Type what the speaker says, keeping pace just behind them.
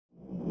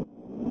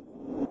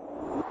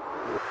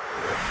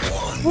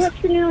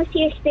What's the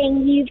naughtiest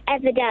thing you've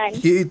ever done?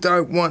 You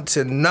don't want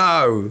to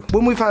know.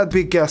 When we've had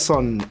big guests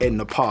on in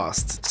the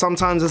past,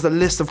 sometimes there's a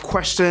list of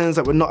questions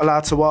that we're not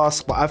allowed to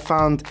ask, but I've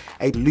found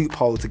a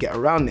loophole to get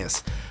around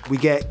this. We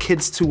get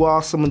kids to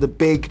ask some of the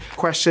big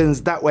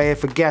questions. That way,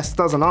 if a guest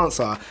doesn't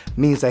answer, it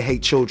means they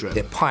hate children.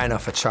 They're pieing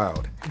off a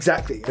child.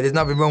 Exactly. But there's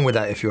nothing wrong with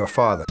that if you're a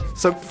father.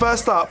 So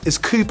first up is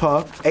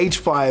Cooper, age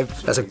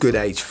 5. That's a good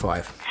age,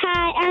 5.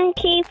 Hi, I'm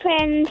Cooper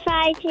and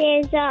 5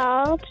 years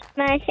old.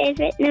 My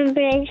favourite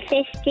number is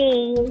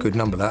 15. Good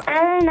number, that.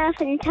 Alan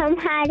and Tom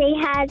Hardy,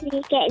 how did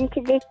you get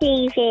into the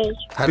TV?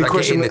 How did I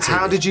get in the TV?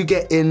 How did you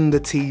get in the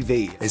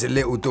TV? There's a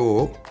little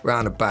door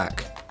round the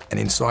back, and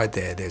inside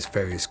there's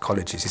various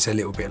colleges. It's a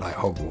little bit like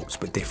Hogwarts,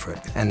 but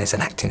different. And there's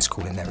an acting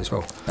school in there as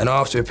well. And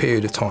after a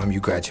period of time, you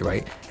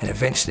graduate, and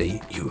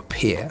eventually you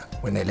appear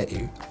when they let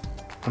you.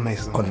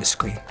 Amazing. On the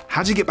screen.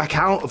 How do you get back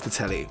out of the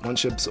telly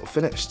once you're sort of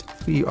finished?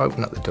 You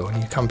open up the door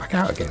and you come back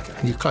out again,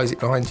 and you close it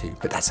behind you,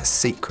 but that's a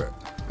secret.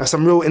 That's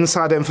some real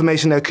insider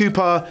information there.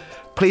 Cooper,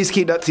 please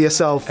keep that to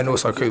yourself. And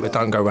also, Cooper,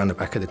 don't go around the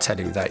back of the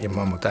telly without your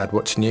mum or dad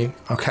watching you,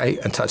 okay?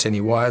 And touch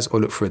any wires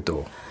or look for a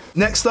door.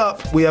 Next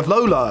up, we have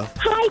Lola.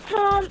 Hi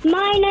Tom,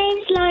 my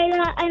name's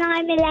Lola and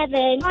I'm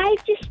 11.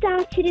 I've just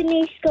started a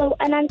new school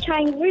and I'm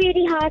trying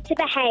really hard to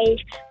behave.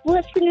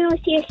 What's the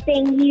naughtiest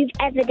thing you've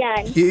ever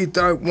done? You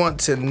don't want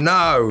to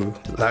know,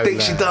 Lola. I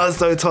think she does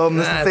though, Tom.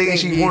 That's the thing,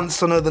 she wants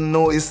to know the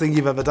naughtiest thing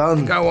you've ever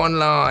done. Go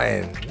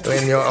online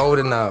when you're old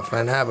enough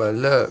and have a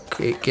look.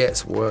 It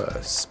gets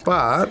worse.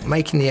 But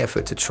making the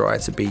effort to try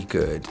to be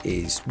good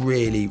is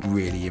really,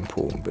 really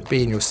important. But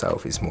being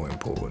yourself is more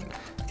important.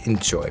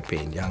 Enjoy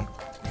being young,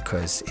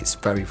 because it's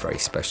very, very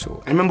special.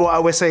 And remember what I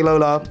always say,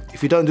 Lola,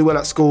 if you don't do well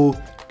at school,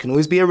 you can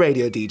always be a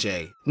radio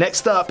DJ.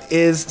 Next up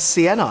is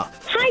Sienna.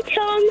 Hi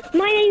Tom,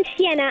 my name's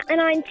Sienna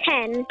and I'm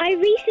 10. I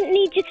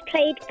recently just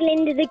played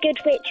Glinda the Good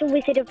Witch and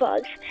Wizard of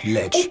Oz.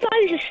 Ledge. If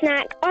I was a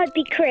snack, I'd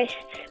be crisps.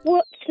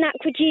 What snack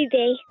would you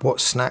be? What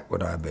snack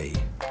would I be?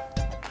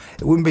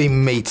 It wouldn't be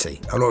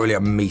meaty. I'm not really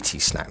a meaty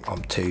snack.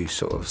 I'm too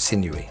sort of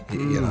sinewy,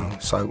 you know,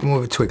 so more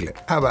of a twiglet.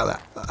 How about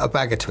that? A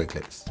bag of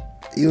twiglets.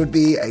 You would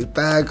be a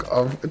bag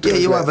of twiglets. Yeah,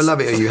 you either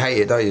love it or you hate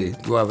it, don't you?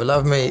 You either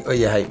love me or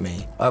you hate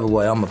me. Either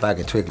way, I'm a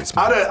bag of twiglets,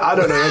 man. I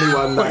don't know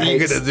anyone that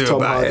hates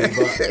Tom Hardy,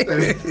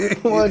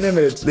 but one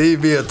image.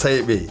 Leave me or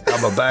take me.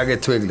 I'm a bag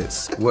of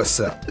twiglets. What's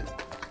up?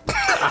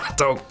 I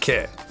don't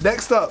care.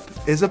 Next up,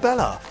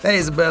 Isabella. Hey,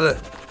 Isabella.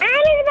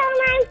 I'm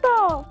Isabella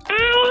 9-4. I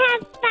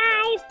have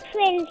 5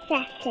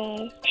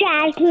 princesses.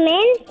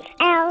 Jasmine,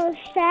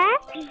 Elsa,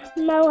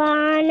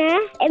 Moana.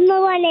 And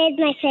Moana is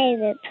my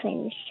favourite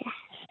princess.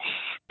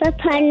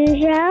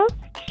 Rapunzel,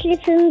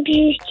 Sleeping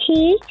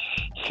Beauty,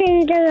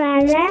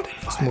 Cinderella.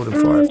 It's more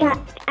than 5.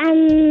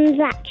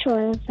 That's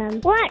all of them.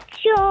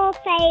 What's your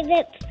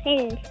favourite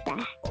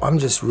princess? I'm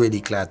just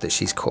really glad that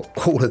she's got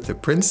all of the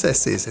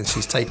princesses and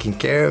she's taking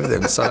care of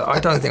them, so I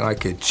don't think I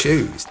could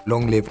choose.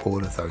 Long live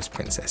all of those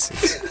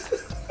princesses.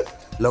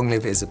 Long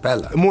live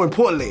Isabella. And more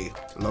importantly,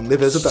 long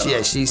live Isabella.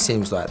 Yeah, she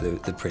seems like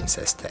the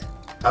princess there.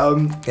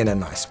 In a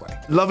nice way.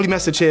 Lovely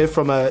message here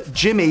from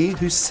Jimmy,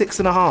 who's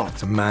 6.5.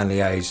 It's a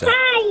manly age.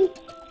 Hi,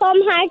 Tom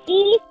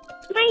Hardy.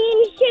 My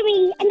name is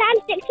Jimmy, and I'm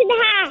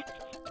 6.5.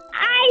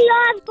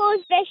 I love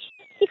goldfish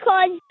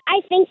because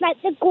I think that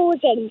they're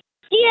golden.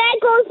 Do you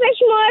like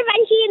goldfish more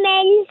than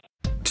humans?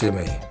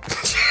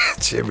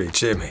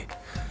 Jimmy.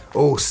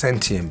 All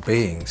sentient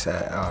beings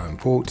are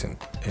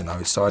important, you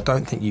know, so I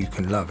don't think you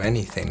can love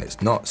anything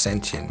that's not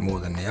sentient more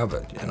than the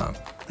other, you know.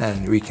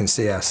 And we can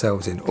see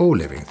ourselves in all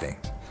living things.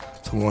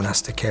 So one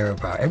has to care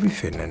about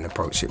everything and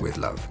approach it with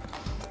love.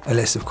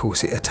 Unless, of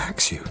course, it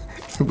attacks you,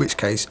 in which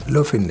case,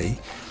 lovingly,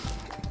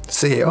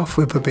 see it off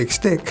with a big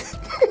stick.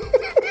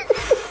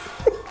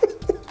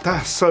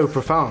 That's so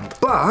profound.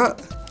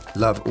 But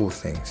love all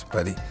things,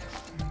 buddy.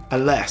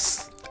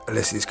 Unless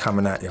it's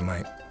coming at you,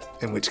 mate.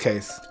 In which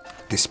case?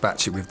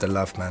 Dispatch it with the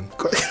love, man.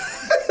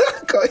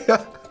 Got ya.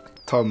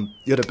 Tom,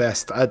 you're the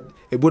best.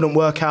 It wouldn't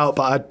work out,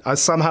 but I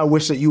somehow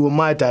wish that you were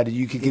my dad and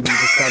you could give me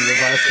the kind of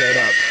advice going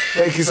up.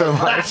 Thank you so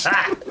much.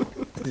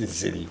 You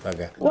silly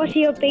bugger. What are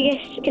your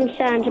biggest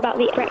concerns about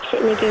the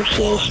Brexit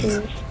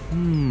negotiations?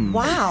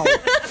 Wow.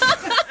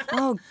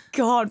 Oh,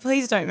 God,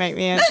 please don't make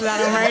me answer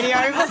that on radio.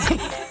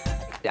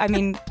 I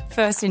mean,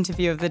 first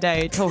interview of the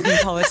day, talking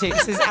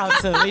politics is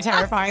absolutely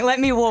terrifying. Let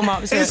me warm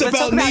up to it. Let's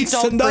talk about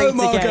dog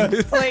breeds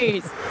again,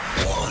 please.